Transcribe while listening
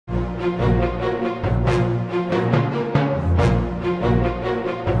We're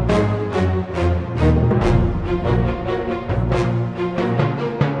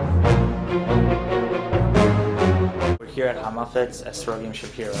here at Hamafetz Esrogim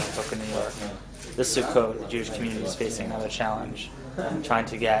Shapira, Brooklyn, New York. This Sukkot, the Jewish community is facing another challenge, trying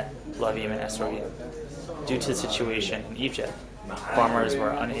to get lavim and esrogim. Due to the situation in Egypt, farmers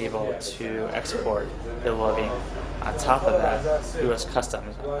were unable to export the lavim. On top of that, U.S.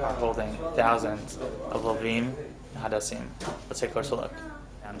 Customs are holding thousands of lavim and hadassim. Let's take a closer look.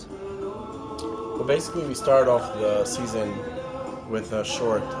 Well, basically, we started off the season with a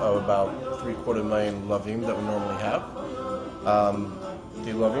short of about 750,000 lavim that we normally have.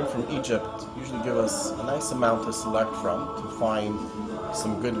 The lavim from Egypt usually give us a nice amount to select from, to find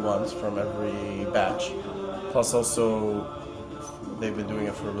some good ones from every batch. Plus also, they've been doing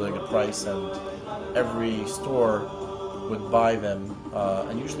it for a really good price, and every store would buy them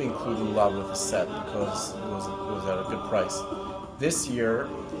and usually include the lulav with a set because it was at a good price. This year,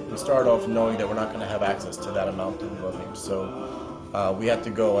 we started off knowing that we're not going to have access to that amount of lavim, so we had to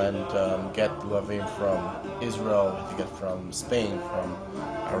go and get the lavim from Israel, we had to get from Spain, from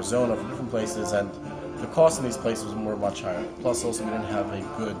Arizona, from different places, and the cost in these places were much higher. Plus also we didn't have a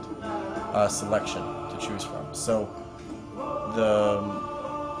good selection to choose from. So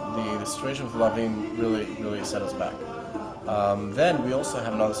the situation with lavim really set us back. Then we also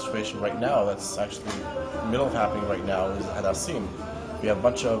have another situation right now that's actually in the middle of happening right now is hadassim. We have a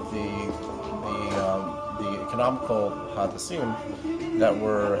bunch of the economical hadassim that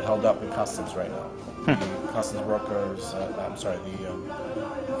were held up in customs right now. The customs workers, the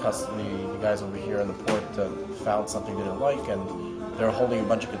guys over here in the port found something they didn't like, and they're holding a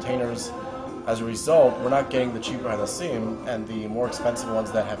bunch of containers. As a result, we're not getting the cheaper hadassim, and the more expensive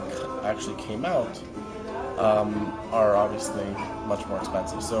ones that have actually came out are obviously much more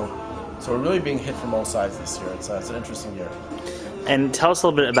expensive. So we're really being hit from all sides this year. It's an interesting year. And tell us a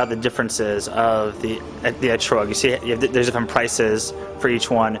little bit about the differences of the etrog. You see, there's different prices for each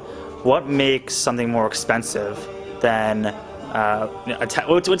one. What makes something more expensive than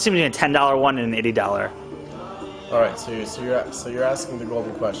what seems to be a $10 one and an $80? All right, so you're asking the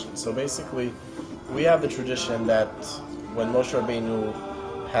golden question. So basically, we have the tradition that when Moshe Rabbeinu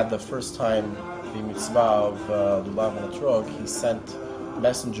had the first time the mitzvah of lulav and etrog, he sent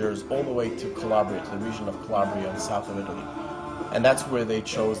messengers all the way to Calabria, to the region of Calabria in the south of Italy. And that's where they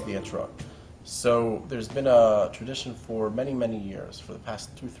chose the etrog. So there's been a tradition for many, many years, for the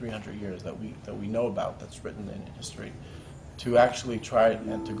past 200-300 years that we know about, that's written in history, to actually try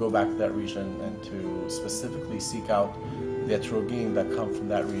and to go back to that region and to specifically seek out the etrogim that come from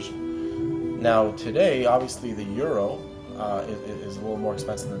that region. Now today, obviously the euro is a little more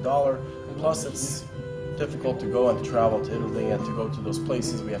expensive than the dollar, and plus it's difficult to go and to travel to Italy and to go to those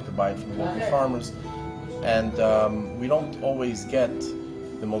places. We have to buy it from the local farmers. And we don't always get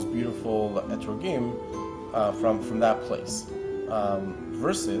the most beautiful etrogim from that place.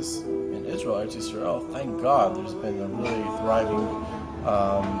 Versus in Israel, Eretz Yisrael, thank God there's been a really thriving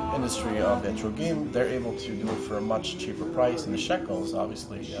industry of etrogim. They're able to do it for a much cheaper price, and the shekels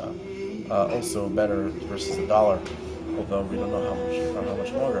obviously also better versus the dollar, although we don't know how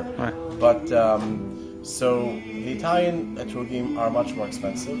much longer. Right. But so the Italian etrogim are much more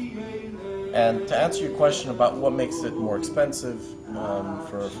expensive. And to answer your question about what makes it more expensive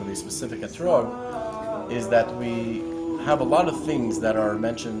for the specific etrog, is that we have a lot of things that are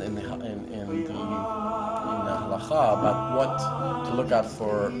mentioned in the halacha about what to look out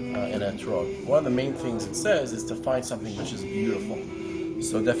for in etrog. One of the main things it says is to find something which is beautiful.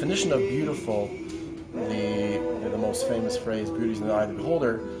 So definition of beautiful, the most famous phrase, beauty is in the eye of the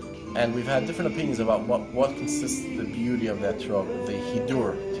beholder. And we've had different opinions about what consists the beauty of the etrog, the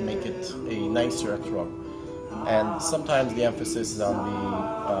hidur, to make it a nicer etrog. And sometimes the emphasis is on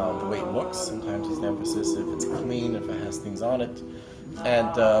the way it looks. Sometimes it's the emphasis if it's clean, if it has things on it.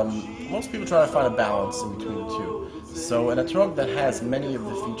 And most people try to find a balance in between the two. So an etrog that has many of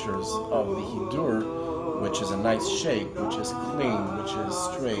the features of the hidur, which is a nice shape, which is clean, which is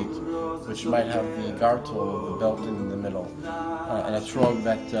straight, which might have the gartel, the belt in the middle. An etrog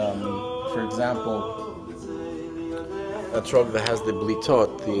that, for example, a etrog that has the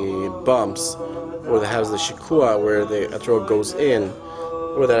blitot, the bumps, or that has the shikua where the etrog goes in,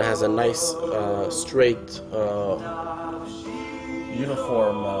 or that has a nice, straight,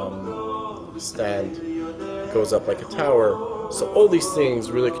 uniform stand, goes up like a tower. So all these things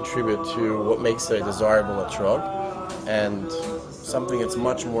really contribute to what makes it a desirable etrog, and something that's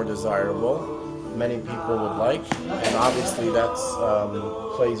much more desirable many people would like, and obviously that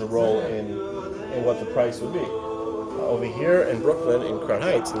plays a role in what the price would be. over here in Brooklyn, in Crown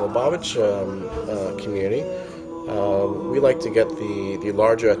Heights, in the Lubavitch community, we like to get the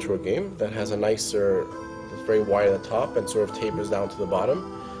larger etrogim that has a nicer, it's very wide at the top and sort of tapers down to the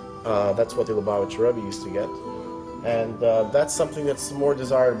bottom. That's what the Lubavitch Rebbe used to get, and that's something that's more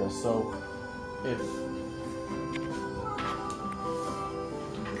desirable. So if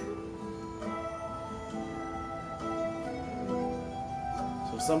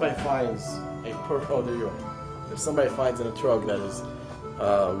somebody finds a if somebody finds an etrog that is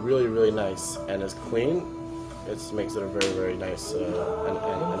really, really nice and is clean, it makes it a very, very nice and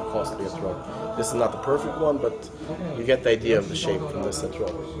costly etrog. This is not the perfect one, but you get the idea of the shape from this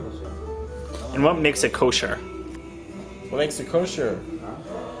etrog. And what makes it kosher? What makes it kosher?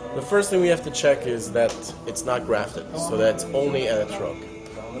 The first thing we have to check is that it's not grafted, so that it's only an etrog.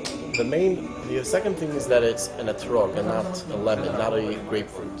 The second thing is that it's an etrog and not a lemon, not a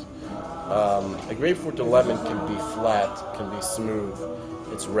grapefruit. A grapefruit or lemon can be flat, can be smooth,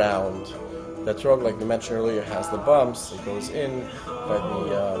 it's round. The etrog, like we mentioned earlier, has the bumps. It goes in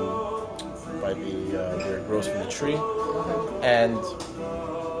where it grows from the tree, and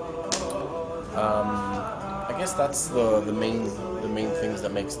I guess that's the main things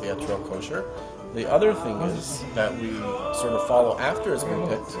that makes the etrog kosher. The other thing is that we sort of follow after it's been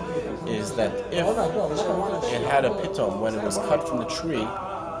picked is that if it had a pitom when it was cut from the tree,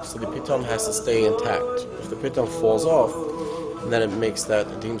 so the pitom has to stay intact. If the pitom falls off, then it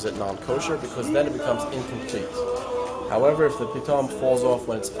deems it non-kosher, because then it becomes incomplete. However, if the pitom falls off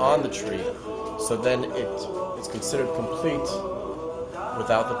when it's on the tree, so then it's considered complete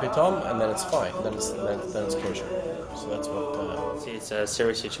without the pitom, and then it's fine. Then it's kosher. So that's what. See, it's a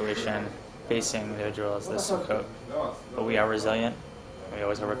serious situation facing the Israelis this Sukkot, but we are resilient. And we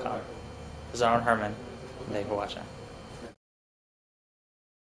always overcome. This is Aaron Herman. Thank you for watching.